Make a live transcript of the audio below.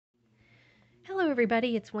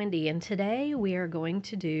everybody, it's Wendy, and today we are going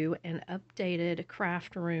to do an updated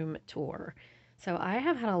craft room tour. So I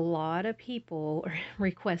have had a lot of people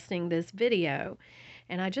requesting this video,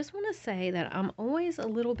 and I just want to say that I'm always a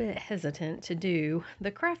little bit hesitant to do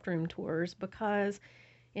the craft room tours because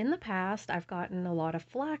in the past I've gotten a lot of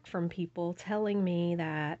flack from people telling me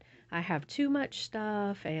that I have too much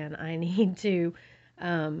stuff and I need to,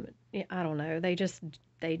 I don't know, they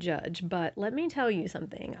judge. But let me tell you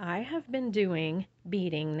something. I have been doing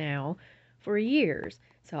beading now for years.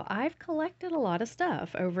 So I've collected a lot of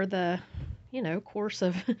stuff over the, course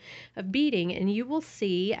of, of beading. And you will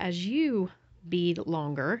see as you bead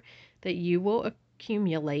longer that you will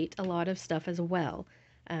accumulate a lot of stuff as well.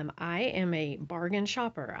 I am a bargain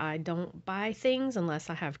shopper. I don't buy things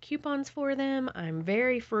unless I have coupons for them. I'm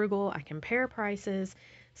very frugal. I compare prices.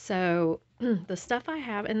 So the stuff I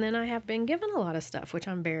have, and then I have been given a lot of stuff, which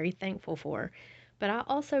I'm very thankful for. But I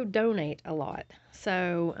also donate a lot.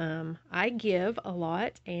 So I give a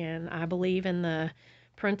lot, and I believe in the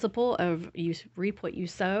principle of you reap what you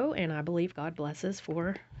sow, and I believe God blesses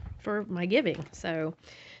for my giving. So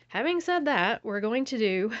having said that, we're going to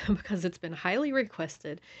do, because it's been highly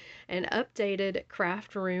requested, an updated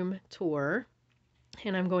craft room tour.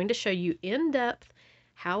 And I'm going to show you in depth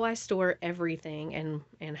how I store everything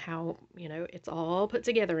and how, it's all put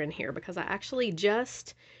together in here because I actually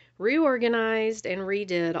just reorganized and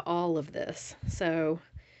redid all of this. So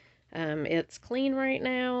it's clean right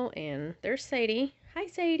now, and there's Sadie. Hi,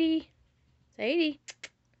 Sadie. Sadie.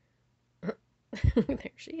 There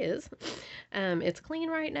she is. It's clean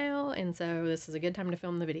right now, and so this is a good time to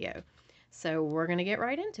film the video. So we're going to get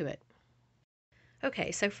right into it.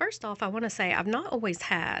 Okay, so first off, I want to say I've not always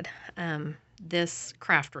had this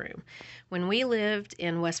craft room. When we lived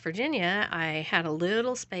in West Virginia, I had a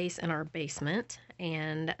little space in our basement,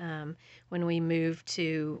 and when we moved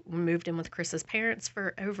in with Chris's parents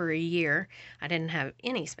for over a year, I didn't have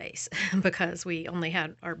any space because we only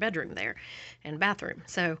had our bedroom there and bathroom.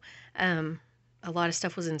 So a lot of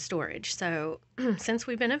stuff was in storage. So since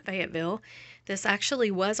we've been in Fayetteville, this actually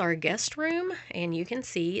was our guest room, and you can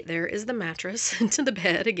see there is the mattress to the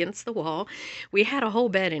bed against the wall. We had a whole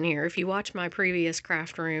bed in here. If you watch my previous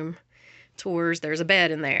craft room tours, there's a bed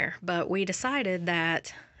in there. But we decided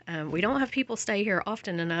that we don't have people stay here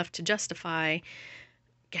often enough to justify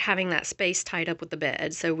having that space tied up with the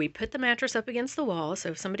bed. So we put the mattress up against the wall, so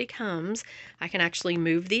if somebody comes, I can actually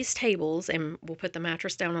move these tables and we'll put the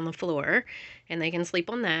mattress down on the floor and they can sleep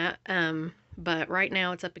on that. But right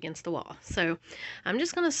now it's up against the wall. So I'm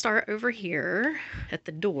just going to start over here at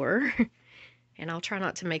the door, and I'll try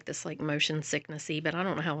not to make this like motion sicknessy, but I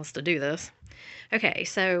don't know how else to do this. Okay,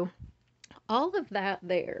 so all of that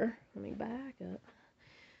there, let me back up.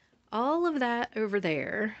 All of that over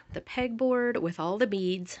there, the pegboard with all the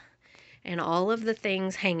beads and all of the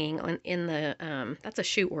things hanging in the, that's a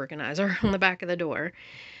shoe organizer on the back of the door.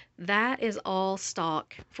 That is all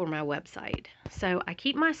stock for my website. So I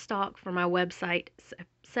keep my stock for my website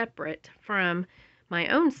separate from my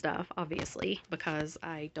own stuff, obviously, because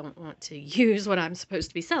I don't want to use what I'm supposed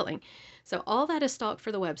to be selling. So all that is stock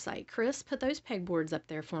for the website. Chris put those pegboards up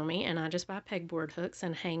there for me, and I just buy pegboard hooks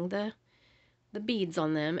and hang the beads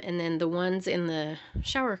on them, and then the ones in the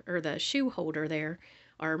shower or the shoe holder there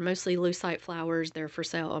are mostly lucite flowers. They're for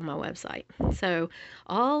sale on my website. So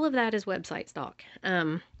all of that is website stock.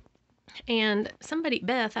 And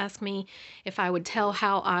Beth asked me if I would tell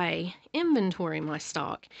how I inventory my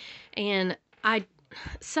stock, and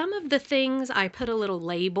some of the things I put a little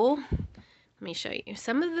label. Let me show you.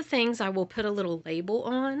 Some of the things I will put a little label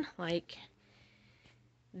on, like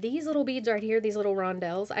these little beads right here, these little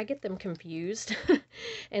rondelles, I get them confused.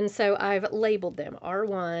 And so I've labeled them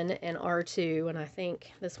R1 and R2, and I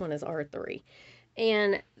think this one is R3.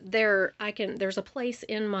 And there's a place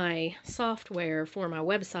in my software for my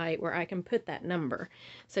website where I can put that number.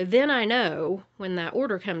 So then I know when that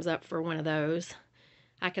order comes up for one of those,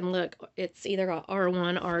 I can look, it's either got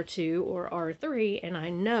R1, R2, or R3, and I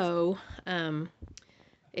know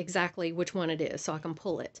exactly which one it is, so I can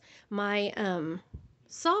pull it. My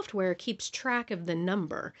software keeps track of the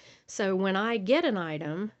number. So when I get an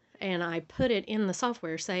item and I put it in the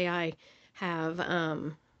software, say I have,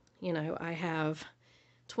 I have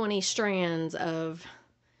 20 strands of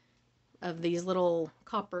these little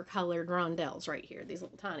copper colored rondelles right here, these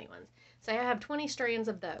little tiny ones. Say I have 20 strands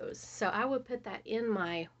of those. So I would put that in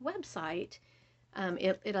my website.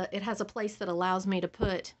 It has a place that allows me to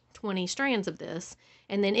put 20 strands of this,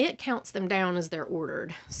 and then it counts them down as they're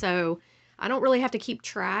ordered. So I don't really have to keep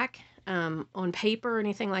track on paper or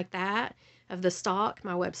anything like that of the stock.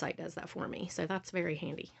 My website does that for me, so that's very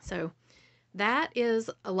handy. So that is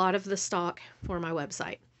a lot of the stock for my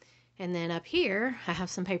website. And then up here, I have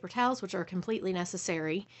some paper towels, which are completely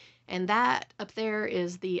necessary. And that up there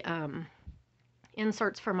is the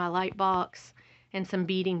inserts for my light box and some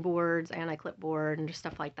beading boards and a clipboard and just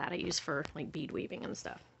stuff like that I use for like bead weaving and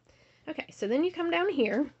stuff. Okay, so then you come down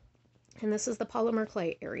here, and this is the polymer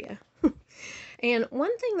clay area. And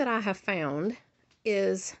one thing that I have found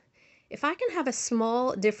is if I can have a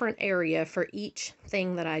small different area for each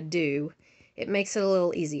thing that I do, it makes it a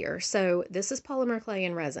little easier. So this is polymer clay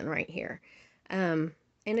and resin right here. And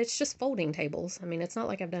it's just folding tables. I mean, it's not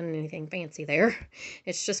like I've done anything fancy there.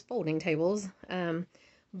 It's just folding tables.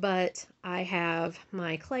 But I have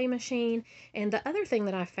my clay machine. And the other thing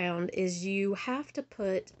that I found is you have to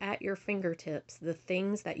put at your fingertips the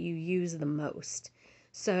things that you use the most.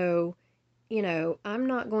 So, you know, I'm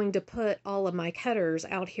not going to put all of my cutters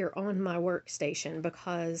out here on my workstation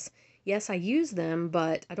because, yes, I use them,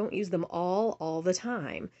 but I don't use them all the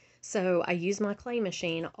time. So I use my clay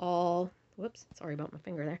machine whoops, sorry about my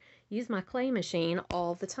finger there. Use my clay machine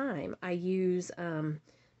all the time. I use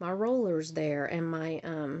my rollers there and my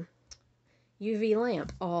UV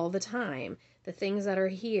lamp all the time. The things that are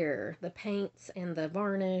here, the paints and the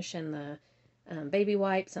varnish and the baby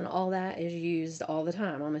wipes and all that is used all the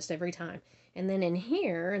time, almost every time. And then in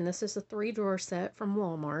here, and this is a 3-drawer set from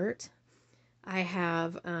Walmart, I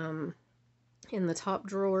have in the top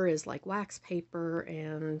drawer is like wax paper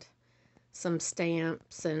and some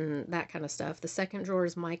stamps and that kind of stuff. The second drawer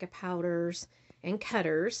is mica powders and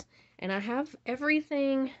cutters. And I have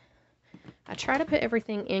everything, I try to put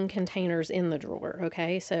everything in containers in the drawer,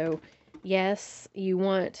 okay? So yes, you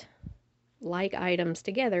want like items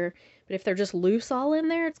together, but if they're just loose all in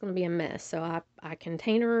there, it's going to be a mess. So I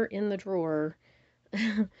container in the drawer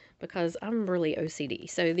because I'm really OCD.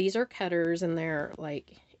 So these are cutters and they're like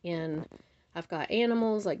I've got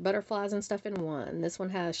animals like butterflies and stuff in one. This one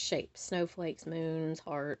has shapes, snowflakes, moons,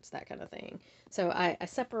 hearts, that kind of thing. So I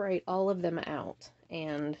separate all of them out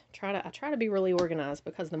and I try to be really organized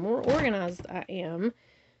because the more organized I am,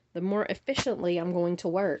 the more efficiently I'm going to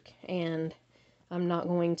work and I'm not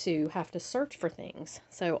going to have to search for things.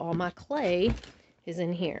 So all my clay is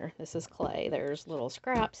in here. This is clay. There's little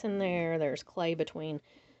scraps in there. There's clay between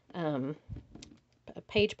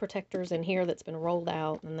page protectors in here that's been rolled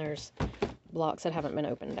out, and there's blocks that haven't been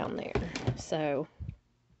opened down there. So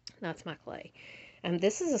that's my clay. And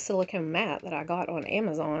this is a silicone mat that I got on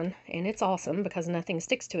Amazon, and it's awesome because nothing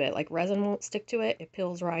sticks to it. Like resin won't stick to it. It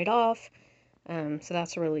peels right off. So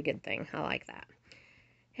that's a really good thing. I like that.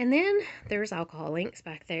 And then there's alcohol inks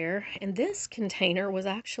back there. And this container was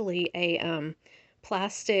actually a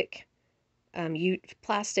plastic,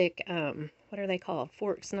 what are they called?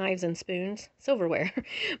 Forks, knives, and spoons? Silverware.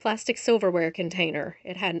 Plastic silverware container.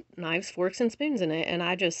 It had knives, forks, and spoons in it. And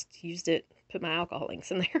I just used it, put my alcohol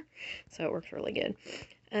inks in there. So it works really good.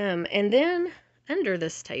 And then under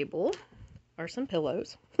this table are some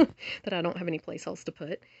pillows that I don't have any place else to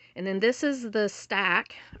put. And then this is the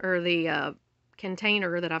stack, or the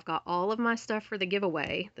container that I've got all of my stuff for the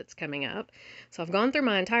giveaway that's coming up. So I've gone through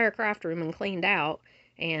my entire craft room and cleaned out,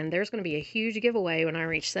 and there's going to be a huge giveaway when I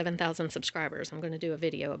reach 7,000 subscribers. I'm going to do a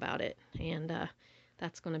video about it, and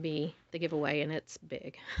that's going to be the giveaway, and it's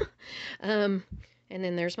big. And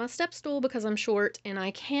then there's my step stool because I'm short and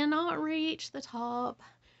I cannot reach the top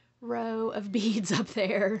row of beads up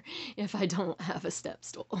there if I don't have a step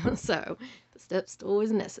stool. So the step stool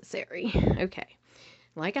is necessary. Okay.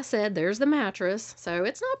 Like I said, there's the mattress, so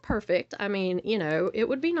it's not perfect. I mean, you know, it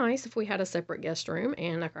would be nice if we had a separate guest room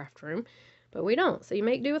and a craft room, but we don't, so you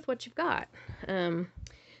make do with what you've got. Then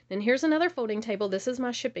here's another folding table. This is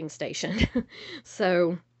my shipping station.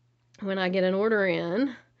 So when I get an order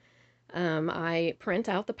in, I print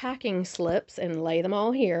out the packing slips and lay them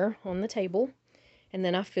all here on the table, and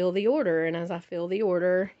then I fill the order, and as I fill the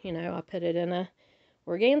order, you know, I put it in a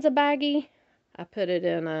organza baggie, I put it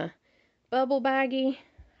in a bubble baggie,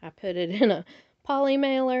 I put it in a poly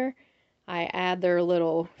mailer, I add their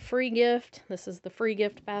little free gift. This is the free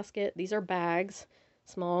gift basket. These are bags,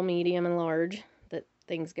 small, medium, and large, that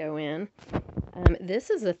things go in. This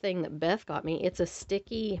is the thing that Beth got me. It's a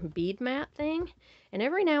sticky bead mat thing, and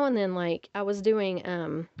every now and then, like, I was doing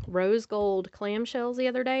rose gold clamshells the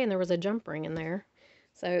other day, and there was a jump ring in there.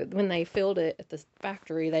 So when they filled it at the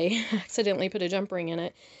factory, they accidentally put a jump ring in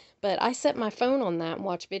it. But I set my phone on that and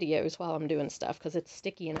watch videos while I'm doing stuff because it's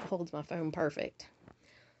sticky and it holds my phone perfect.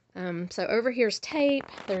 So over here's tape.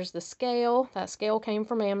 There's the scale. That scale came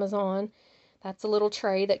from Amazon. That's a little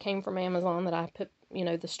tray that came from Amazon that I put, you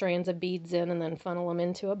know, the strands of beads in and then funnel them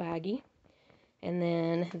into a baggie. And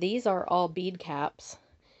then these are all bead caps.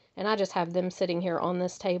 And I just have them sitting here on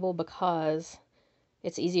this table because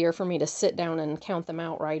it's easier for me to sit down and count them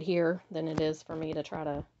out right here than it is for me to try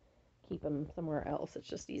to keep them somewhere else. It's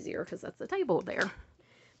just easier because that's the table there.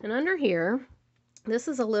 And under here, this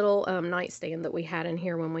is a little nightstand that we had in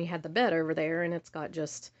here when we had the bed over there, and it's got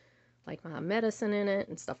just like my medicine in it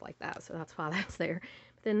and stuff like that, so that's why that's there.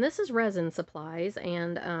 But then this is resin supplies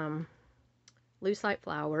and lucite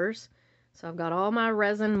flowers. So I've got all my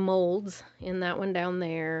resin molds in that one down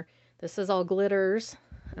there. This is all glitters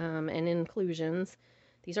and inclusions.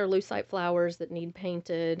 These are lucite flowers that need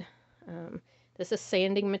painted. This is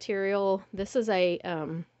sanding material. This is a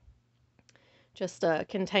just a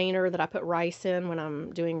container that I put rice in when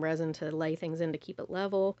I'm doing resin to lay things in to keep it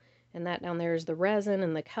level. And that down there is the resin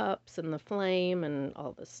and the cups and the flame and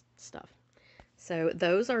all this stuff. So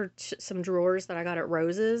those are some drawers that I got at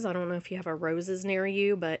Rose's. I don't know if you have a Rose's near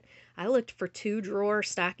you, but I looked for 2-drawer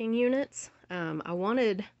stacking units. I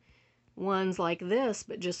wanted ones like this,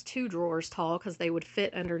 but just 2 drawers tall because they would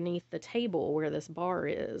fit underneath the table where this bar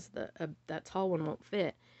is. That tall one won't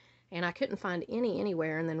fit. And I couldn't find any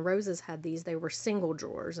anywhere. And then Rose's had these. They were single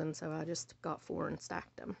drawers, and so I just got 4 and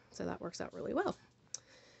stacked them. So that works out really well.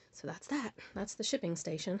 So that's that. That's the shipping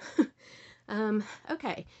station.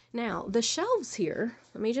 Okay, now the shelves here,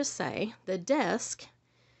 let me just say, the desk,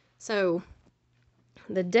 so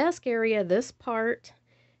the desk area, this part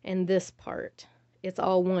and this part, it's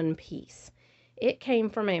all one piece. It came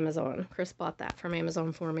from Amazon. Chris bought that from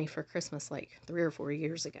Amazon for me for Christmas like 3 or 4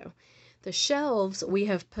 years ago. The shelves we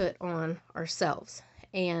have put on ourselves,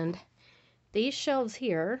 and these shelves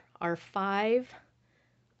here are 5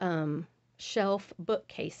 shelf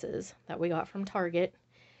bookcases that we got from Target.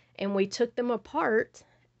 And we took them apart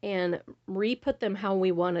and re-put them how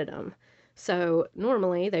we wanted them. So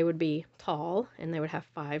normally they would be tall and they would have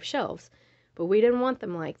 5 shelves, but we didn't want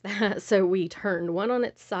them like that. So we turned one on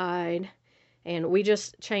its side and we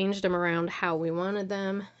just changed them around how we wanted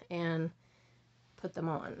them and put them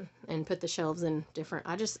on and put the shelves in different.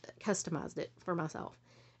 I just customized it for myself.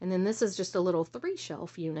 And then this is just a little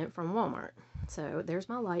 3-shelf unit from Walmart. So there's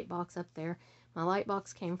my light box up there. My light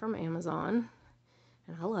box came from Amazon.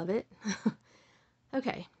 And I love it.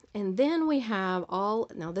 Okay, and then we have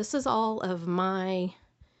now this is all of my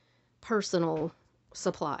personal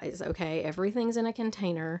supplies, okay? Everything's in a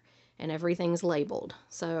container and everything's labeled.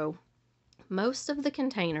 So most of the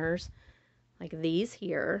containers, like these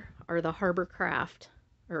here, are the Harbor Craft,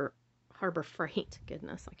 or Harbor Freight,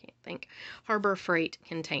 goodness, I can't think. Harbor Freight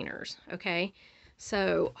containers, okay?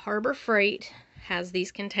 So Harbor Freight has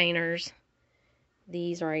these containers,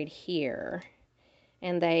 these right here.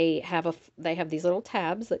 And they have these little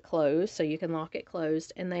tabs that close, so you can lock it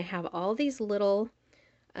closed. And they have all these little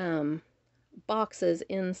boxes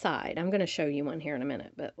inside. I'm going to show you one here in a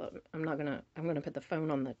minute, but I'm going to put the phone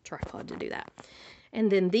on the tripod to do that.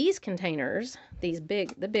 And then these containers, the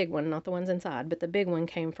big one, not the ones inside, but the big one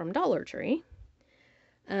came from Dollar Tree.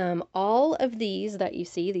 All of these that you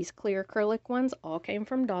see, these clear acrylic ones, all came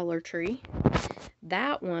from Dollar Tree.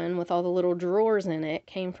 That one with all the little drawers in it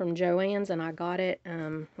came from Joann's, and I got it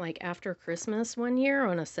like after Christmas one year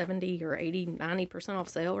on a 70 or 80, 90% off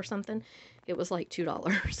sale or something. It was like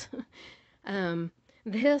 $2.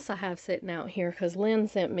 This I have sitting out here because Lynn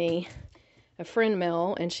sent me a friend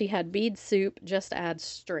mail, and she had bead soup, just add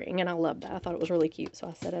string, and I loved that. I thought it was really cute, so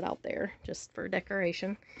I set it out there just for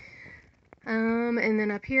decoration. And then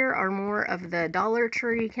up here are more of the Dollar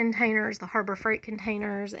Tree containers, the Harbor Freight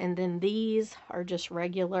containers, and then these are just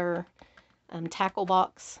regular tackle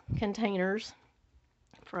box containers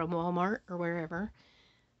from Walmart or wherever.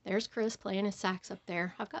 There's Chris playing his sax up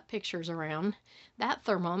there. I've got pictures around. That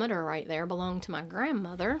thermometer right there belonged to my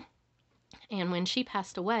grandmother, and when she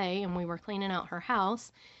passed away and we were cleaning out her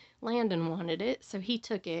house, Landon wanted it, so he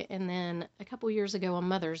took it, and then a couple years ago on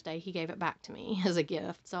Mother's Day, he gave it back to me as a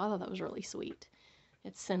gift, so I thought that was really sweet.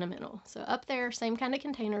 It's sentimental. So up there, same kind of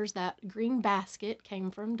containers. That green basket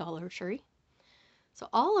came from Dollar Tree. So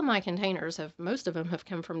all of my containers most of them have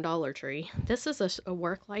come from Dollar Tree. This is a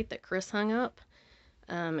work light that Chris hung up,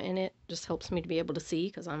 and it just helps me to be able to see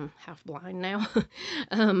because I'm half blind now.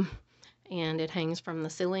 And it hangs from the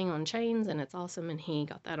ceiling on chains, and it's awesome, and he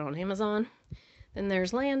got that on Amazon. Then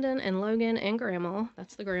there's Landon and Logan and Grandma.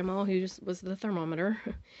 That's the grandma who was the thermometer.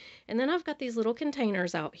 And then I've got these little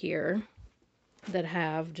containers out here that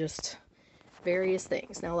have just various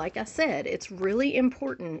things. Now, like I said, it's really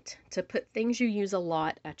important to put things you use a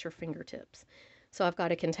lot at your fingertips. So I've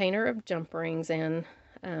got a container of jump rings in,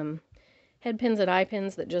 head pins and eye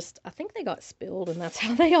pins that just, I think they got spilled and that's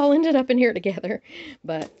how they all ended up in here together,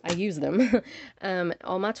 but I use them.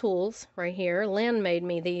 All my tools right here. Lynn made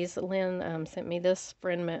me these. Lynn sent me this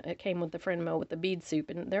friend mail. It came with the friend mail with the bead soup,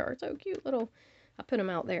 and they're so cute little, I put them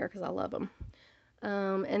out there because I love them.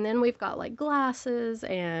 And then we've got like glasses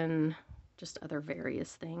and just other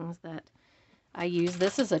various things that I use.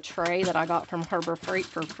 This is a tray that I got from Harbor Freight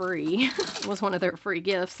for free. It was one of their free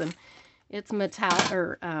gifts, and it's metallic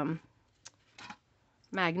or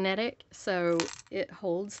magnetic, so it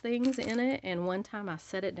holds things in it. And one time I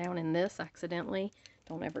set it down in this accidentally.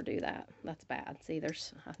 Don't ever do that. That's bad. See,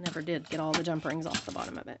 I never did get all the jump rings off the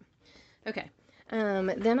bottom of it. Okay.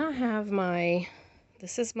 Then I have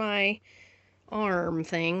this is my arm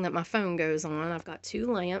thing that my phone goes on. I've got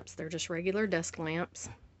 2 lamps. They're just regular desk lamps.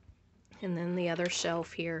 And then the other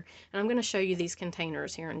shelf here. And I'm going to show you these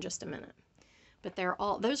containers here in just a minute. But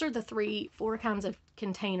those are the 4 kinds of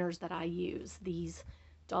containers that I use. These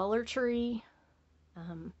Dollar Tree,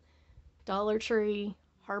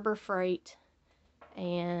 Harbor Freight,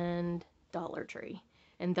 and Dollar Tree.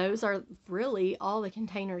 And those are really all the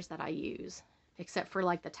containers that I use, except for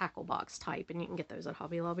like the tackle box type, and you can get those at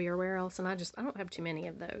Hobby Lobby or where else, and I don't have too many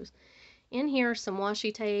of those. In here, some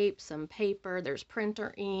washi tape, some paper, there's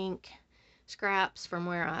printer ink, scraps from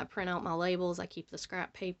where I print out my labels. I keep the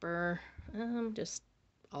scrap paper, just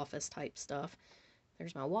office type stuff.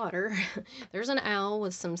 There's my water. There's an owl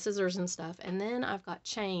with some scissors and stuff, and then I've got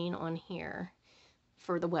chain on here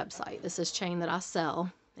for the website. This is chain that I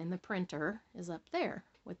sell, and the printer is up there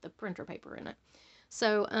with the printer paper in it.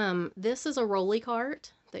 So this is a rolly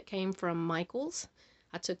cart that came from Michaels.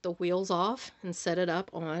 I took the wheels off and set it up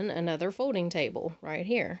on another folding table right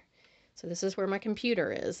here. So this is where my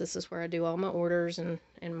computer is. This is where I do all my orders and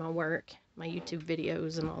my work, my YouTube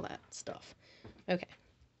videos and all that stuff. Okay,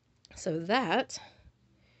 so that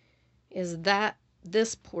is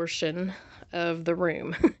this portion of the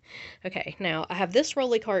room. Okay, now I have this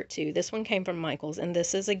rolly cart too. This one came from Michaels, and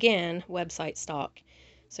this is again website stock.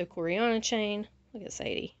 So Coriana chain. Look at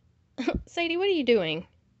Sadie. Sadie, what are you doing?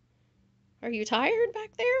 Are you tired back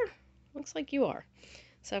there? Looks like you are.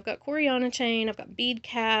 So I've got Coriana chain, I've got bead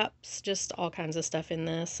caps, just all kinds of stuff in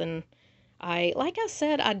this. And like I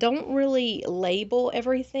said, I don't really label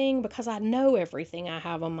everything because I know everything I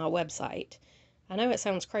have on my website. I know it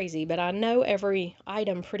sounds crazy, but I know every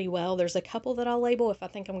item pretty well. There's a couple that I'll label if I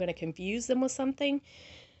think I'm going to confuse them with something.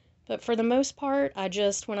 But for the most part,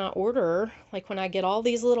 when I order, like when I get all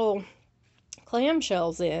these little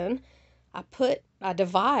clamshells in, I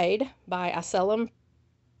divide by, I sell them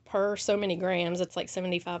per so many grams. It's like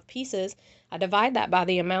 75 pieces. I divide that by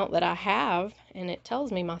the amount that I have, and it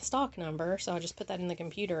tells me my stock number. So I just put that in the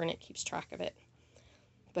computer, and it keeps track of it.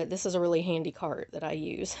 But this is a really handy cart that I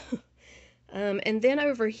use. And then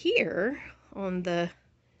over here on let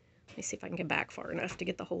me see if I can get back far enough to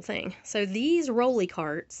get the whole thing. So these rolly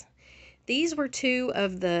carts, these were 2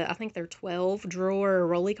 of the, I think they're 12 drawer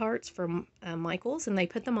rolly carts from Michaels, and they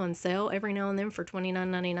put them on sale every now and then for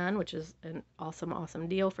 $29.99, which is an awesome, awesome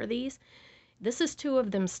deal for these. This is 2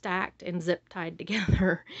 of them stacked and zip tied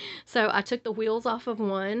together. So I took the wheels off of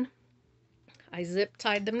one, I zip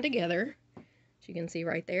tied them together, as you can see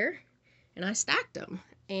right there, and I stacked them.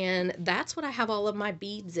 And that's what I have all of my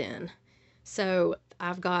beads in. So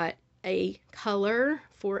I've got a color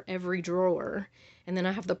for every drawer, and then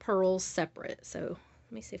I have the pearls separate. So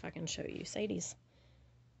let me see if I can show you. Sadie,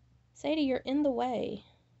 you're in the way.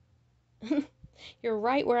 You're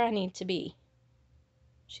right where I need to be.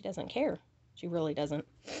 She doesn't care. She really doesn't.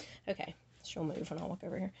 Okay, she'll move and I'll walk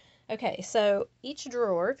over here. Okay, so each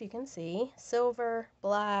drawer, if you can see, silver,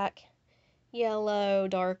 black, yellow,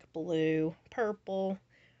 dark blue, purple,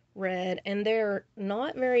 red, and they're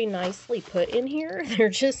not very nicely put in here. They're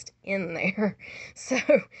just in there. So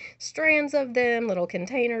strands of them, little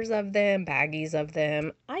containers of them, baggies of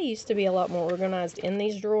them. I used to be a lot more organized in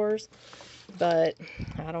these drawers, but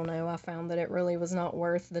I don't know. I found that it really was not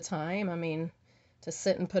worth the time. I mean, to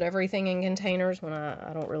sit and put everything in containers when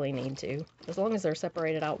I don't really need to. As long as they're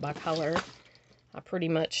separated out by color, I pretty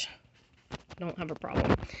much don't have a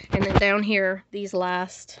problem. And then down here, these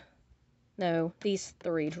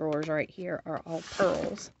 3 drawers right here are all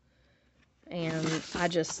pearls. And I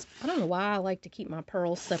don't know why I like to keep my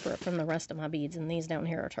pearls separate from the rest of my beads, and these down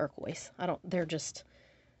here are turquoise. They're just,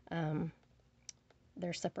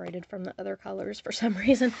 they're separated from the other colors for some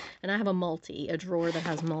reason. And I have a drawer that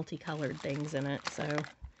has multicolored things in it, so,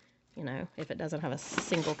 you know, if it doesn't have a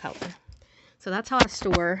single color. So that's how I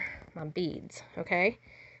store my beads, okay?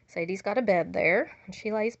 Sadie's got a bed there, and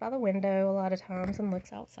she lays by the window a lot of times and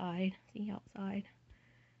looks outside. See outside?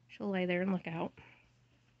 She'll lay there and look out.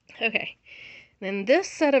 Okay. Then this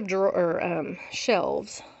set of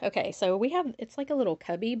shelves. Okay, so we have, it's like a little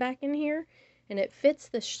cubby back in here, and it fits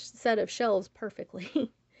the set of shelves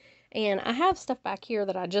perfectly. And I have stuff back here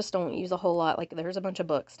that I just don't use a whole lot. Like there's a bunch of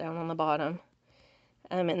books down on the bottom.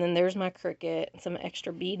 And then there's my Cricut, some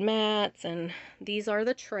extra bead mats, and these are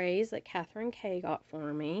the trays that Catherine K got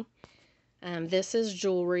for me. This is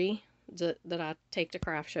jewelry that I take to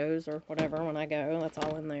craft shows or whatever when I go. That's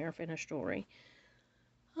all in there, finished jewelry.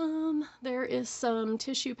 There is some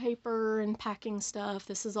tissue paper and packing stuff.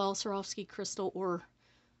 This is all Swarovski crystal or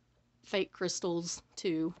fake crystals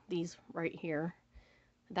too. These right here.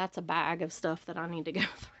 That's a bag of stuff that I need to go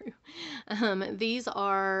through. These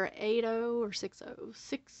are 80 or 60.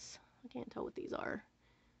 I can't tell what these are.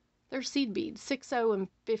 They're seed beads, 60 and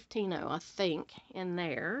 15, I think, in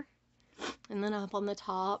there. And then up on the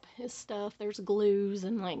top is stuff. There's glues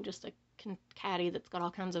and like just a caddy that's got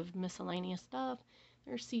all kinds of miscellaneous stuff.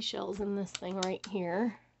 There's seashells in this thing right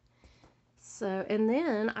here. So, and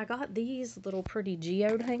then I got these little pretty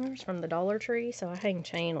geode hangers from the Dollar Tree, so I hang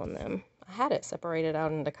chain on them. I had it separated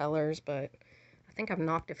out into colors, but I think I've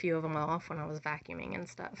knocked a few of them off when I was vacuuming and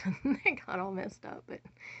stuff, and they got all messed up, but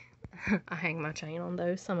I hang my chain on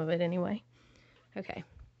those, some of it anyway. Okay,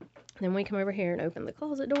 then we come over here and open the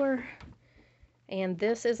closet door, and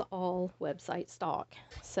this is all website stock.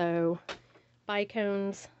 So,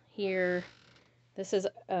 bicones here. This is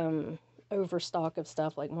overstock of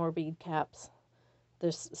stuff like more bead caps.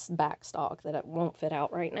 This back stock that it won't fit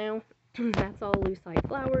out right now. That's all lucite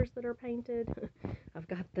flowers that are painted. I've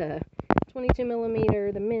got the 22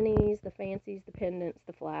 millimeter, the minis, the fancies, the pendants,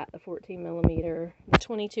 the flat, the 14 millimeter, the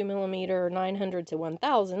 22 millimeter, 900 to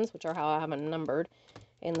 1000s, which are how I have them numbered,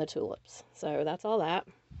 and the tulips. So that's all that.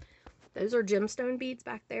 Those are gemstone beads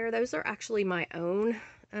back there. Those are actually my own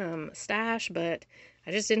stash, but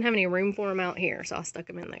I just didn't have any room for them out here, so I stuck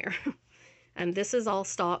them in there. And this is all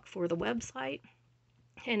stock for the website.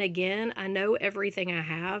 And again, I know everything I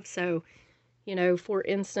have, so, you know, for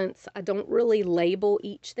instance, I don't really label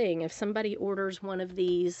each thing. If somebody orders one of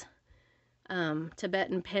these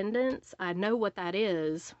Tibetan pendants, I know what that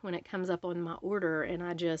is when it comes up on my order, and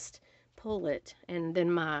I just pull it, and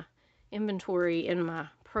then my inventory in my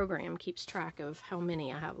program keeps track of how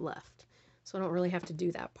many I have left. So I don't really have to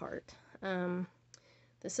do that part.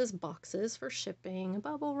 This is boxes for shipping,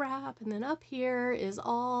 bubble wrap, and then up here is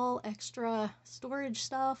all extra storage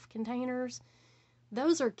stuff, containers.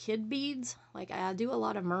 Those are kid beads. Like I do a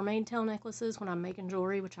lot of mermaid tail necklaces when I'm making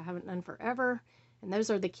jewelry, which I haven't done forever. And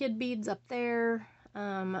those are the kid beads up there.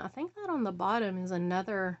 I think that on the bottom is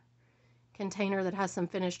another container that has some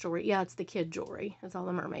finished jewelry. Yeah, it's the kid jewelry. It's all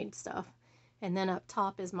the mermaid stuff. And then up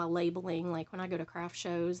top is my labeling. Like when I go to craft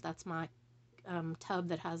shows, that's my tub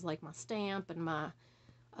that has like my stamp and my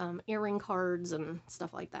earring cards and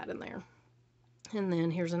stuff like that in there. And then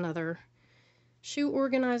here's another shoe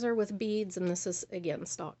organizer with beads, and this is again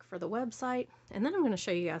stock for the website. And then I'm going to show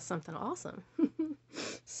you guys something awesome.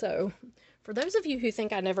 So for those of you who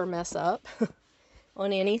think I never mess up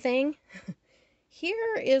on anything,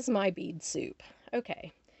 here is my bead soup.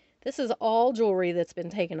 Okay, this is all jewelry that's been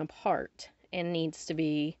taken apart and needs to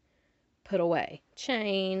be put away.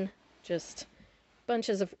 Chain, just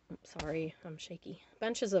bunches of, sorry, I'm shaky,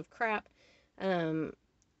 bunches of crap,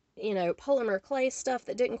 you know, polymer clay stuff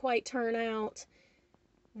that didn't quite turn out.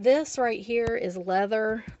 This right here is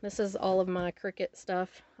leather. This is all of my Cricut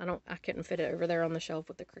stuff. I couldn't fit it over there on the shelf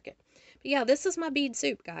with the Cricut. But yeah, this is my bead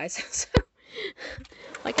soup, guys. So,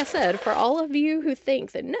 like I said, for all of you who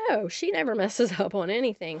think that, no, she never messes up on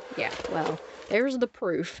anything. Yeah, well, there's the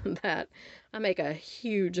proof that I make a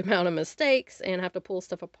huge amount of mistakes and have to pull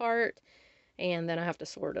stuff apart. And then I have to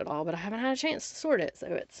sort it all, but I haven't had a chance to sort it, so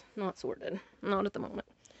it's not sorted. Not at the moment.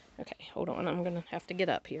 Okay, hold on. I'm going to have to get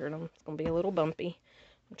up here, and it's going to be a little bumpy.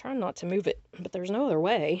 I'm trying not to move it, but there's no other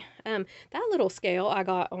way. That little scale I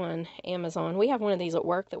got on Amazon. We have one of these at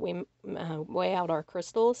work that we weigh out our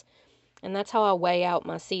crystals, and that's how I weigh out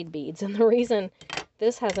my seed beads. And the reason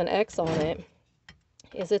this has an X on it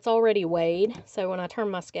is it's already weighed, so when I turn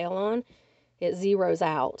my scale on, it zeroes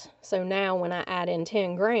out. So now when I add in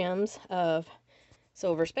 10 grams of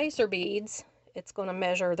silver spacer beads, it's going to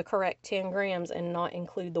measure the correct 10 grams and not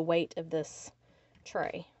include the weight of this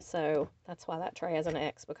tray. So that's why that tray has an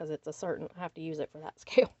X, because it's a certain, I have to use it for that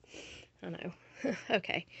scale. I know.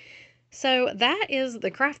 Okay. So that is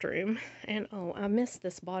the craft room. And oh, I missed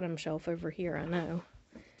this bottom shelf over here, I know.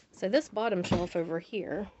 So this bottom shelf over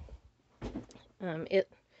here, it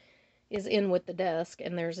is in with the desk,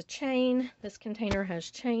 and there's a chain. This container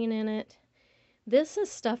has chain in it. This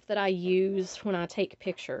is stuff that I use when I take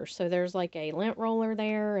pictures. So there's like a lint roller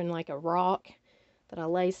there and like a rock that I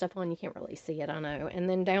lay stuff on. You can't really see it, I know. And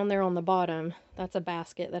then down there on the bottom, that's a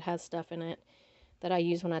basket that has stuff in it that I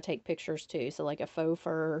use when I take pictures too. So like a faux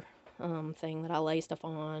fur thing that I lay stuff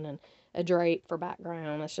on, and a drape for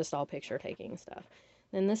background. That's just all picture taking stuff.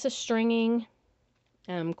 Then this is stringing,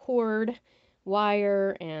 cord,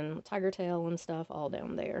 wire, and tiger tail and stuff all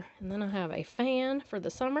down there. And then I have a fan for the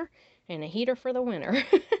summer and a heater for the winter.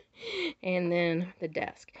 And then the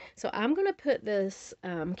desk. So I'm going to put this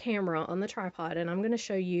camera on the tripod, and I'm going to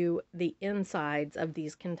show you the insides of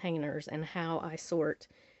these containers and how I sort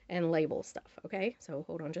and label stuff. Okay, so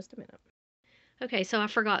hold on just a minute. Okay, so I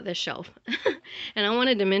forgot this shelf. And I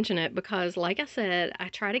wanted to mention it because, like I said, I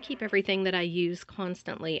try to keep everything that I use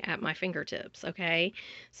constantly at my fingertips. Okay,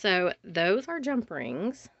 so those are jump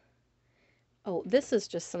rings. Oh, this is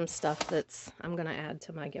just some stuff that's I'm gonna add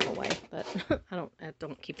to my giveaway, but I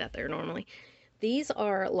don't keep that there normally. These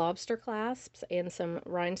are lobster clasps and some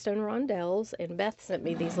rhinestone rondelles, and Beth sent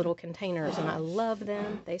me these little containers, and I love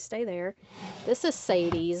them. They stay there. This is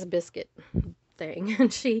Sadie's biscuit thing,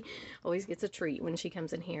 and she always gets a treat when she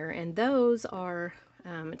comes in here. And those are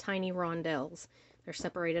tiny rondelles. They're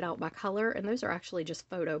separated out by color, and those are actually just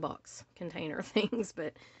photo box container things,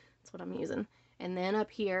 but that's what I'm using. And then up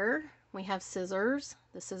here, we have scissors,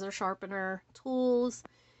 the scissor sharpener, tools,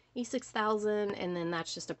 E6000, and then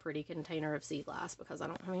that's just a pretty container of sea glass because I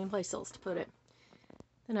don't have any place else to put it.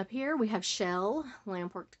 Then up here we have shell,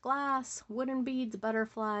 lampworked glass, wooden beads,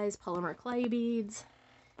 butterflies, polymer clay beads,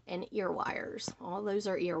 and ear wires. All those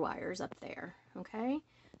are ear wires up there, okay?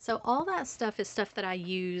 So all that stuff is stuff that I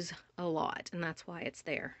use a lot, and that's why it's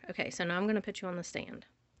there. Okay, so now I'm going to put you on the stand.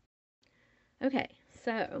 Okay,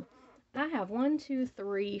 so I have 1, 2,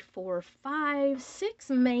 3, 4, 5, 6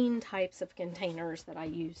 main types of containers that I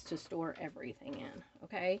use to store everything in,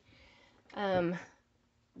 okay?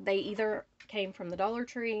 They either came from the Dollar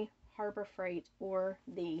Tree, Harbor Freight, or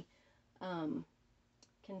the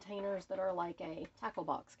containers that are like a tackle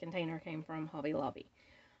box container came from Hobby Lobby.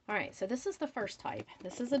 Alright, so this is the first type.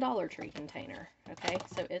 This is a Dollar Tree container, okay?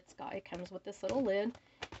 So it comes with this little lid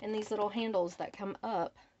and these little handles that come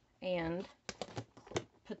up and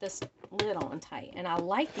put this lid on tight. And I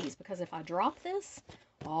like these because if I drop this,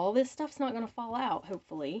 all this stuff's not going to fall out,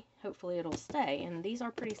 hopefully. Hopefully it'll stay, and these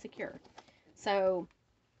are pretty secure. So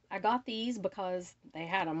I got these because they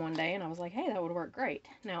had them one day, and I was like, hey, that would work great.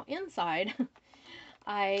 Now inside,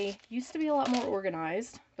 I used to be a lot more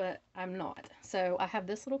organized, but I'm not. So I have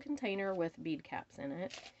this little container with bead caps in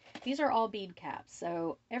it. These are all bead caps,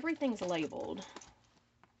 so everything's labeled.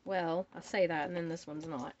 Well, I say that, and then this one's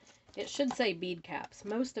not. It should say bead caps.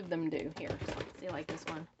 Most of them do. Here, see, like this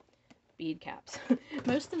one. Bead caps.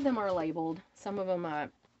 Most of them are labeled. Some of them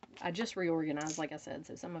I just reorganized, like I said,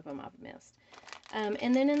 so some of them I've missed.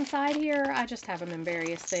 And then inside here, I just have them in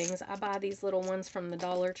various things. I buy these little ones from the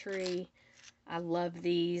Dollar Tree. I love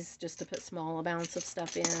these just to put small amounts of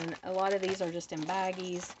stuff in. A lot of these are just in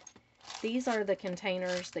baggies. These are the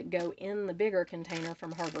containers that go in the bigger container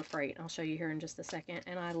from Harbor Freight. I'll show you here in just a second.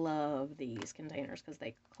 And I love these containers because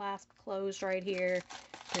they clasp closed right here.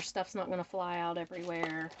 Your stuff's not going to fly out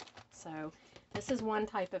everywhere. So this is one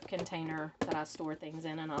type of container that I store things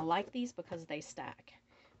in. And I like these because they stack.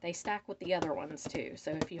 They stack with the other ones too.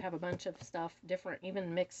 So if you have a bunch of stuff, different,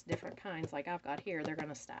 even mixed different kinds like I've got here, they're going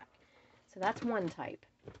to stack. So that's one type.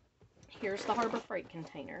 Here's the Harbor Freight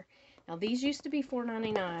container. Now these used to be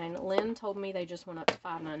 $4.99. Lynn told me they just went up to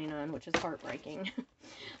 $5.99, which is heartbreaking.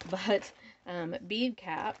 But bead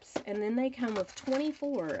caps, and then they come with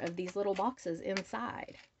 24 of these little boxes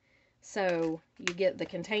inside. So you get the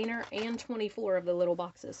container and 24 of the little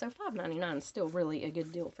boxes. So $5.99 is still really a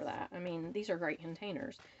good deal for that. I mean, these are great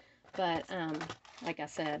containers. But like I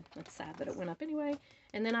said, it's sad that it went up anyway.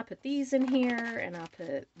 And then I put these in here, and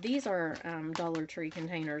these are Dollar Tree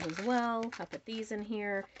containers as well. I put these in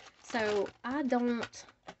here. So I don't,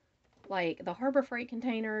 like, the Harbor Freight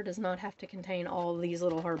container does not have to contain all these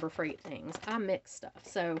little Harbor Freight things. I mix stuff.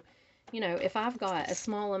 So, you know, if I've got a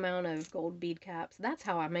small amount of gold bead caps, that's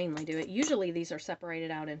how I mainly do it. Usually these are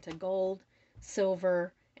separated out into gold,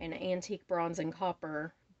 silver, and antique bronze and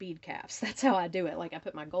copper bead caps. That's how I do it. Like, I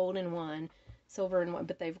put my gold in one, silver in one,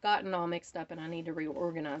 but they've gotten all mixed up and I need to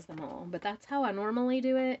reorganize them all. But that's how I normally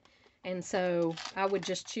do it. And so I would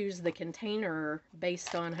just choose the container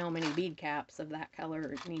based on how many bead caps of that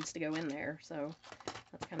color needs to go in there. So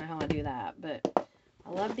that's kind of how I do that. But I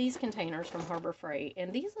love these containers from Harbor Freight.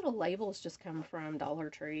 And these little labels just come from Dollar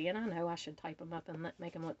Tree. And I know I should type them up and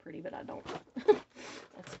make them look pretty, but I don't.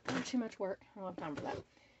 That's too much work. I don't have time for that.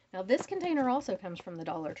 Now this container also comes from the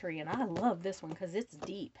Dollar Tree, and I love this one because it's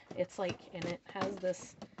deep. It's like, and it has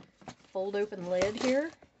this fold open lid here.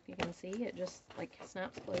 You can see it just like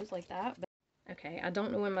snaps closed like that. But, okay, I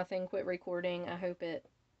don't know when my thing quit recording. I hope it,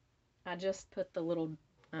 I just put the little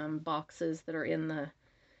boxes that are in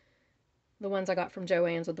the ones I got from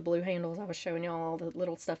Joann's with the blue handles. I was showing y'all all the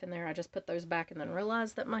little stuff in there. I just put those back and then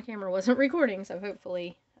realized that my camera wasn't recording. So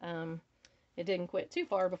hopefully it didn't quit too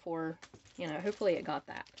far before, you know, hopefully it got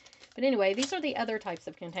that. But anyway, these are the other types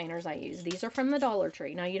of containers I use. These are from the Dollar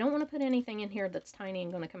Tree. Now, you don't want to put anything in here that's tiny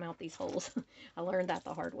and going to come out these holes. I learned that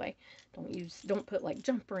the hard way. Don't put like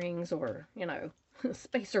jump rings or, you know,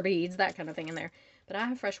 spacer beads, that kind of thing in there. But I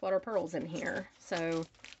have freshwater pearls in here. So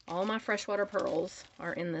all my freshwater pearls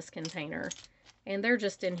are in this container. And they're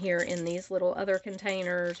just in here in these little other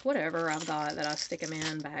containers, whatever I've got that I stick them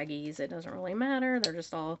in, baggies. It doesn't really matter. They're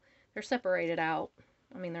just all, they're separated out.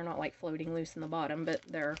 I mean, they're not like floating loose in the bottom, but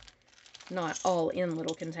they're not all in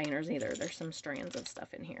little containers either. There's some strands of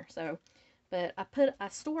stuff in here. So, but I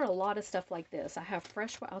store a lot of stuff like this. I have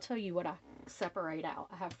I'll tell you what I separate out.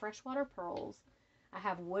 I have freshwater pearls. I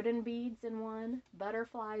have wooden beads in one,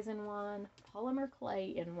 butterflies in one, polymer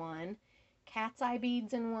clay in one, cat's eye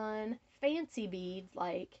beads in one, fancy beads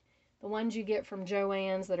like the ones you get from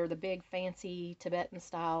Joann's that are the big fancy Tibetan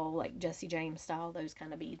style, like Jesse James style, those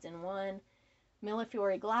kind of beads in one,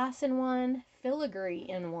 Millefiori glass in one, filigree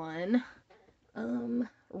in one,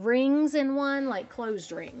 rings in one, like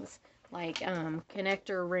closed rings, like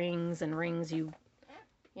connector rings and rings you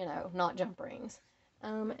know, not jump rings.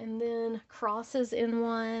 And then crosses in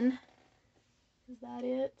one. Is that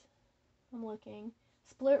it? I'm looking.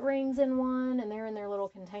 Split rings in one, and they're in their little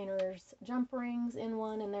containers. Jump rings in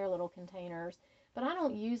one, and their little containers. But I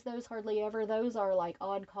don't use those hardly ever. Those are like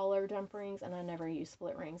odd color jump rings, and I never use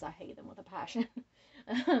split rings. I hate them with a passion.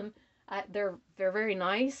 They're very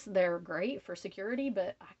nice. They're great for security,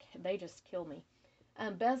 but they just kill me.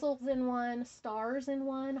 Bezels in one, stars in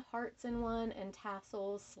one, hearts in one, and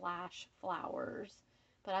tassels / flowers.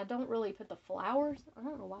 But I don't really put the flowers. I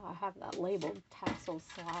don't know why I have that labeled tassels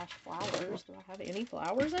 / flowers. Do I have any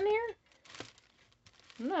flowers in here?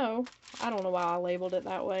 No. I don't know why I labeled it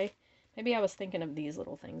that way. Maybe I was thinking of these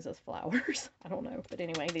little things as flowers. I don't know. But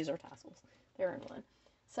anyway, these are tassels. They're in one.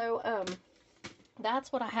 So,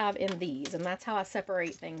 that's what I have in these. And that's how I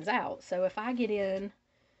separate things out. So if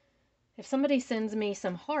somebody sends me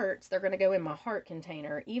some hearts, they're going to go in my heart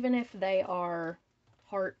container, even if they are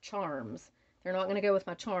heart charms. They're not going to go with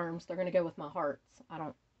my charms. They're going to go with my hearts.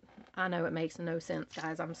 I know it makes no sense,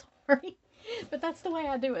 guys. I'm sorry. But that's the way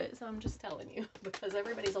I do it. So I'm just telling you because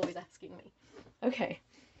everybody's always asking me. Okay.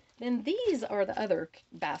 Then these are the other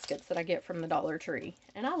baskets that I get from the Dollar Tree.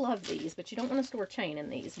 And I love these, but you don't want to store chain in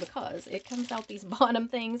these because it comes out these bottom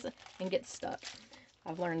things and gets stuck.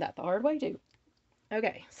 I've learned that the hard way too.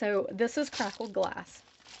 Okay, so this is crackled glass.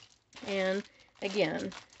 And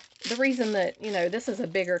again, the reason that, you know, this is a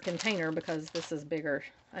bigger container because this is bigger,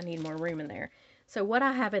 I need more room in there. So what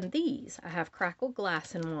I have in these, I have crackled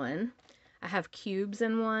glass in one, I have cubes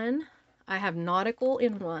in one, I have nautical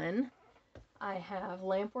in one, I have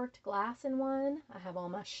lampworked glass in one, I have all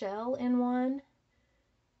my shell in one,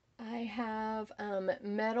 I have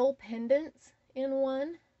metal pendants in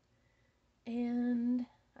one, and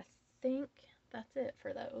I think that's it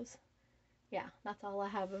for those. Yeah, that's all I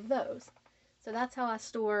have of those. So that's how I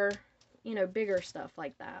store, you know, bigger stuff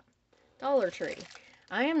like that. Dollar Tree.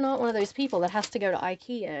 I am not one of those people that has to go to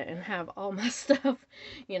IKEA and have all my stuff.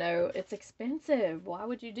 You know, it's expensive. Why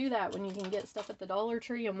would you do that when you can get stuff at the Dollar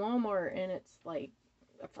Tree and Walmart and it's like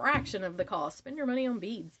a fraction of the cost? Spend your money on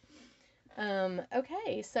beads.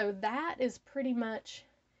 Okay, so that is pretty much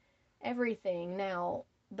everything. Now,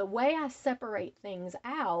 the way I separate things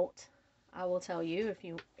out, I will tell you, if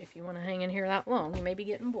you want to hang in here that long, you may be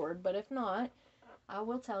getting bored, but if not, I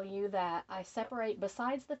will tell you that I separate,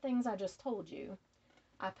 besides the things I just told you,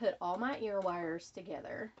 I put all my ear wires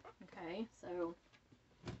together. Okay, so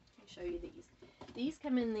let me show you these. These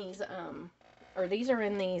come in these, these are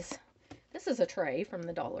in these, this is a tray from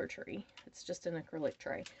the Dollar Tree. It's just an acrylic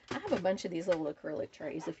tray. I have a bunch of these little acrylic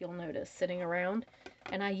trays, if you'll notice, sitting around.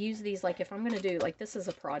 And I use these, like, if I'm going to do, like, this is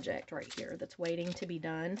a project right here that's waiting to be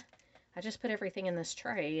done. I just put everything in this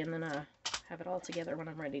tray, and then I have it all together when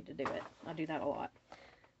I'm ready to do it. I do that a lot.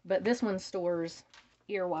 But this one stores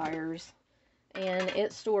ear wires, and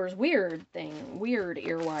it stores weird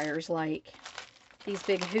ear wires, like these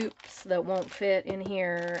big hoops that won't fit in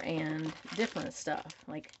here, and different stuff.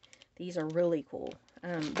 Like, these are really cool.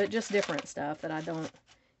 But just different stuff that I don't...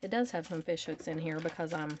 It does have some fish hooks in here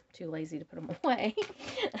because I'm too lazy to put them away.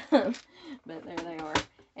 But there they are.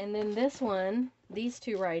 And then this one, these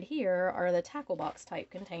two right here, are the tackle box type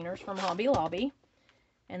containers from Hobby Lobby.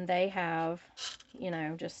 And they have, you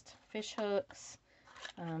know, just fish hooks,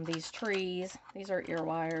 These trees, these are ear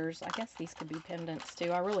wires. I guess these could be pendants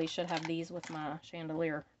too. I really should have these with my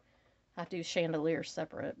chandelier. I do chandeliers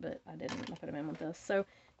separate, but I didn't. I put them in with this. So,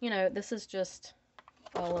 you know, this is just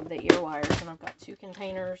all of the ear wires, and I've got 2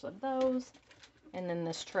 containers of those, and then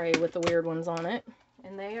this tray with the weird ones on it.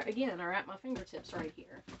 And they, again, are at my fingertips right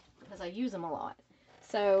here because I use them a lot.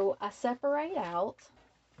 So I separate out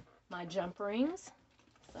my jump rings.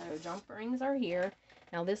 So jump rings are here.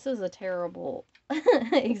 Now this is a terrible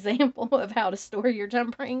example of how to store your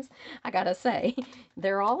jump rings. I gotta say,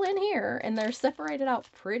 they're all in here and they're separated out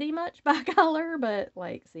pretty much by color, but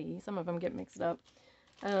like, see, some of them get mixed up.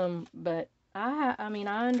 But I mean,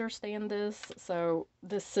 I understand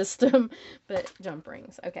this system, but jump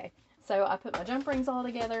rings. Okay, so I put my jump rings all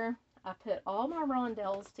together. I put all my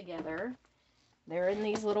rondelles together. They're in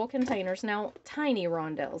these little containers. Now, tiny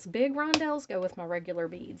rondelles. Big rondelles go with my regular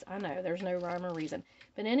beads. I know, there's no rhyme or reason.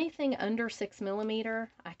 But anything under 6mm,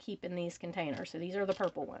 I keep in these containers. So these are the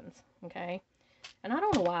purple ones, okay? And I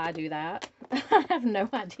don't know why I do that. I have no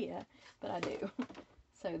idea, but I do.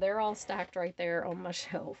 So they're all stacked right there on my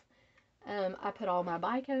shelf. I put all my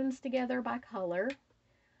bicones together by color.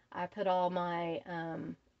 I put all my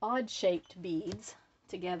odd-shaped beads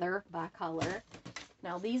together by color.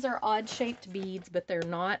 Now, these are odd-shaped beads, but they're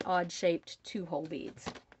not odd-shaped 2-hole beads,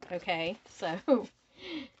 okay? So,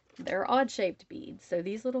 they're odd-shaped beads. So,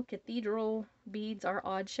 these little cathedral beads are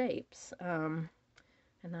odd shapes, and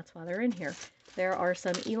that's why they're in here. There are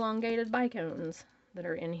some elongated bicones that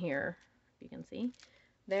are in here, if you can see.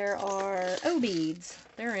 There are O beads.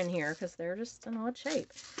 They're in here because they're just an odd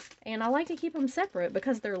shape. And I like to keep them separate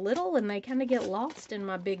because they're little and they kind of get lost in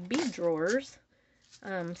my big bead drawers.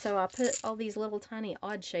 So I put all these little tiny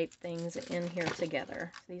odd-shaped things in here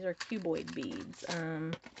together. These are cuboid beads.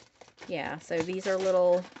 Yeah, so these are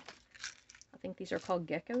little, I think these are called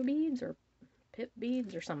gecko beads or pip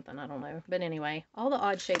beads or something. I don't know. But anyway, all the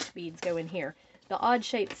odd-shaped beads go in here. The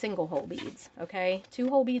odd-shaped single-hole beads, okay?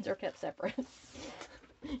 2-hole beads are kept separate.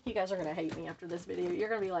 You guys are going to hate me after this video. You're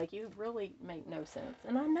going to be like, you really make no sense.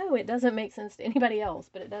 And I know it doesn't make sense to anybody else,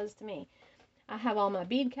 but it does to me. I have all my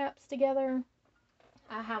bead caps together.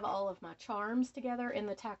 I have all of my charms together in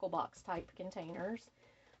the tackle box type containers.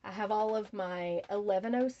 I have all of my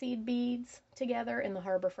 11O seed beads together in the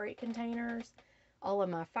Harbor Freight containers. All of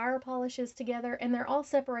my fire polishes together, and they're all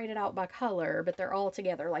separated out by color, but they're all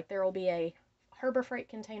together. Like there will be a Harbor Freight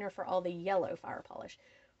container for all the yellow fire polish,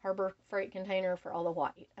 Harbor Freight container for all the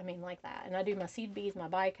white. I mean, like that. And I do my seed beads, my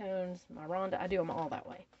bicones, my ronda. I do them all that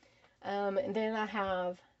way. And then I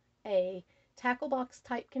have a tackle box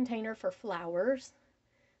type container for flowers.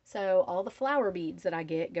 So all the flower beads that I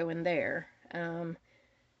get go in there. Then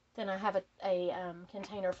I have a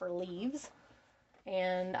container for leaves.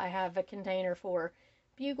 And I have a container for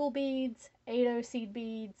bugle beads, 8O seed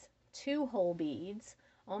beads, 2-hole beads.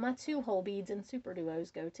 All my 2-hole beads and super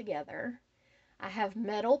duos go together. I have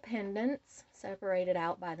metal pendants separated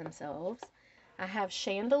out by themselves. I have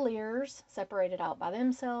chandeliers separated out by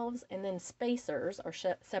themselves, and then spacers are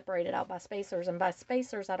separated out by spacers. And by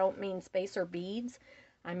spacers, I don't mean spacer beads.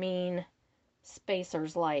 I mean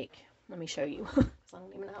spacers like, let me show you, because I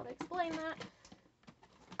don't even know how to explain that.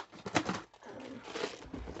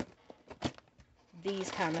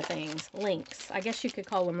 These kind of things, links. I guess you could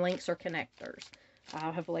call them links or connectors.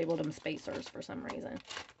 I have labeled them spacers for some reason.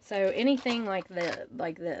 So anything like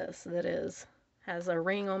this that has a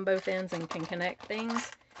ring on both ends and can connect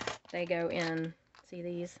things, they go in. See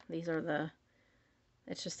these? These are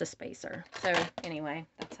it's just a spacer. So anyway,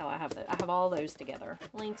 that's how I have I have all those together.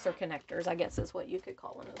 Links or connectors, I guess is what you could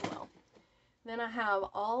call them as well. Then I have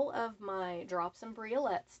all of my drops and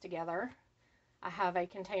briolets together. I have a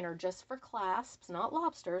container just for clasps, not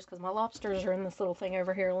lobsters, because my lobsters are in this little thing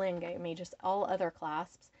over here Lynn gave me, just all other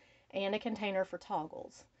clasps, and a container for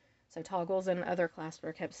toggles. So toggles and other clasps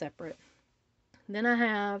are kept separate. Then I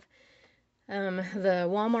have the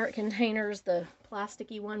Walmart containers, the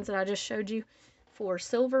plasticky ones that I just showed you, for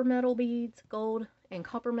silver metal beads, gold and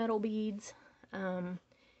copper metal beads. And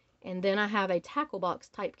then I have a tackle box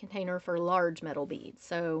type container for large metal beads.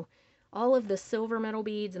 So all of the silver metal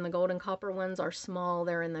beads and the gold and copper ones are small.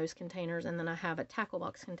 They're in those containers. And then I have a tackle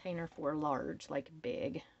box container for large, like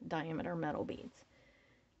big diameter metal beads.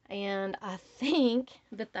 And I think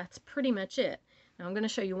that that's pretty much it. Now I'm going to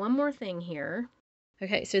show you one more thing here.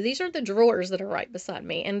 Okay, so these are the drawers that are right beside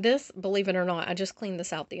me. And this, believe it or not, I just cleaned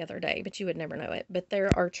this out the other day, but you would never know it. But there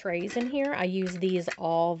are trays in here. I use these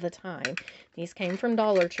all the time. These came from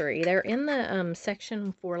Dollar Tree. They're in the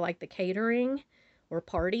section for like the catering or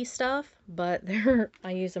party stuff, but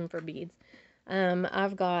I use them for beads.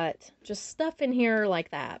 I've got just stuff in here like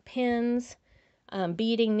that. Pins.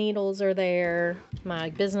 Beading needles are there, my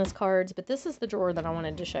business cards, but this is the drawer that I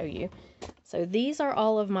wanted to show you. So these are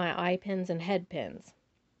all of my eye pins and head pins.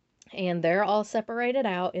 And they're all separated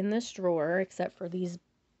out in this drawer, except for these.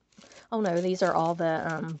 Oh no, these are all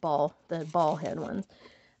the ball head ones.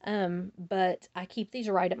 But I keep these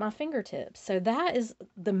right at my fingertips. So that is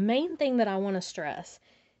the main thing that I want to stress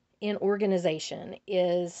in organization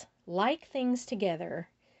is like things together,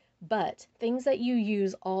 but things that you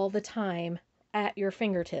use all the time at your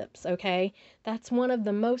fingertips, okay? That's one of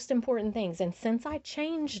the most important things. And since I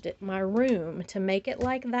changed my room to make it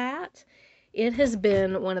like that, it has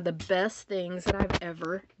been one of the best things that I've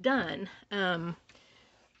ever done.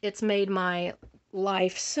 It's made my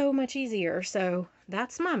life so much easier. So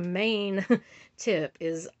that's my main tip,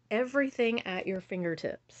 is everything at your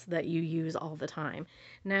fingertips that you use all the time.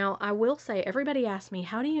 Now, I will say, everybody asks me,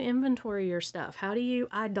 how do you inventory your stuff?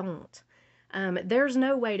 I don't. There's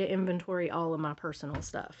no way to inventory all of my personal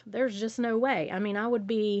stuff. There's just no way. I mean, I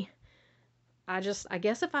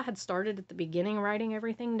guess if I had started at the beginning writing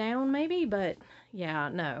everything down, maybe, but yeah,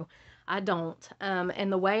 no, I don't.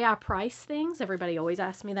 And the way I price things, everybody always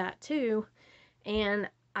asks me that too. And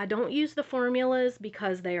I don't use the formulas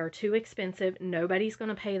because they are too expensive. Nobody's going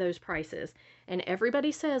to pay those prices. And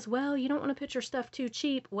everybody says, well, you don't want to put your stuff too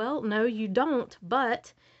cheap. Well, no, you don't.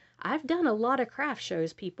 But I've done a lot of craft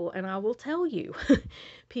shows, people, and I will tell you,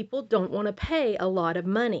 people don't want to pay a lot of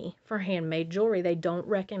money for handmade jewelry. They don't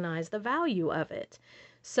recognize the value of it.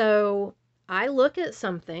 So I look at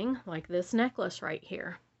something like this necklace right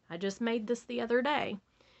here. I just made this the other day.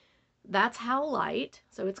 That's howlite,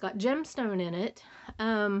 so it's got gemstone in it.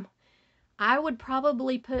 I would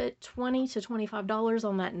probably put $20 to $25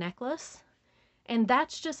 on that necklace. And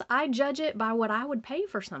that's just, I judge it by what I would pay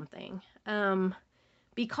for something.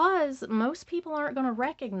 Because most people aren't going to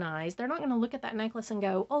recognize, they're not going to look at that necklace and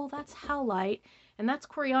go, oh, that's howlite, and that's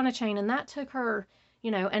Coriana chain, and that took her,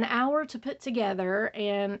 an hour to put together,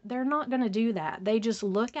 and they're not going to do that. They just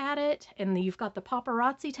look at it, and you've got the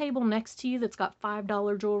paparazzi table next to you that's got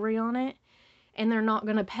 $5 jewelry on it, and they're not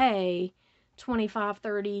going to pay $25,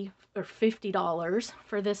 $30, or $50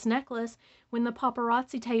 for this necklace when the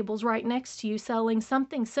paparazzi table's right next to you selling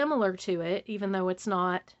something similar to it, even though it's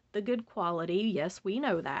not the good quality. Yes, we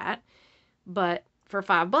know that, but for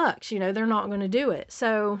 $5, they're not going to do it.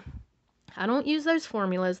 So I don't use those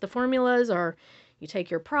formulas. The formulas are, you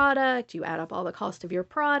take your product, you add up all the cost of your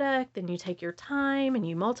product, then you take your time and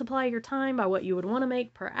you multiply your time by what you would want to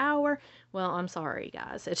make per hour. Well, I'm sorry,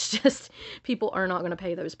 guys. It's just, people are not going to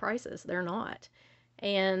pay those prices. They're not.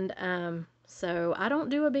 And so I don't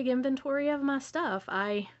do a big inventory of my stuff.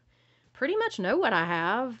 I pretty much know what I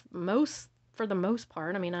have for the most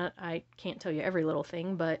part. I mean, I can't tell you every little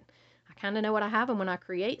thing, but I kind of know what I have. And when I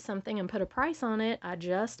create something and put a price on it, I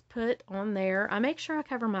just put on there. I make sure I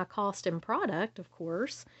cover my cost and product, of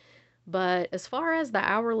course. But as far as the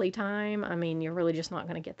hourly time, I mean, you're really just not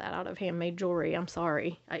going to get that out of handmade jewelry. I'm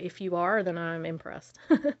sorry. If you are, then I'm impressed.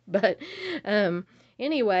 But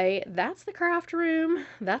anyway, that's the craft room.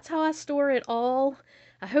 That's how I store it all.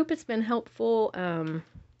 I hope it's been helpful.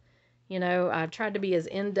 I've tried to be as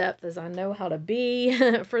in-depth as I know how to be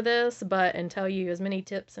for this, and tell you as many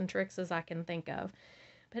tips and tricks as I can think of.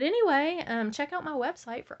 But anyway, check out my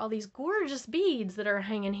website for all these gorgeous beads that are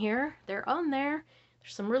hanging here. They're on there.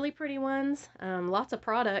 There's some really pretty ones. Lots of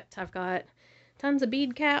product. I've got tons of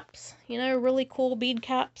bead caps, really cool bead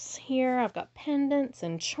caps here. I've got pendants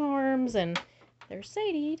and charms, and there's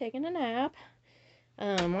Sadie taking a nap.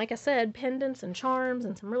 Like I said, pendants and charms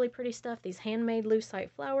and some really pretty stuff. These handmade lucite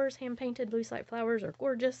flowers, hand-painted lucite flowers are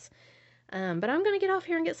gorgeous. But I'm going to get off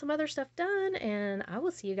here and get some other stuff done, and I will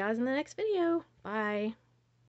see you guys in the next video. Bye.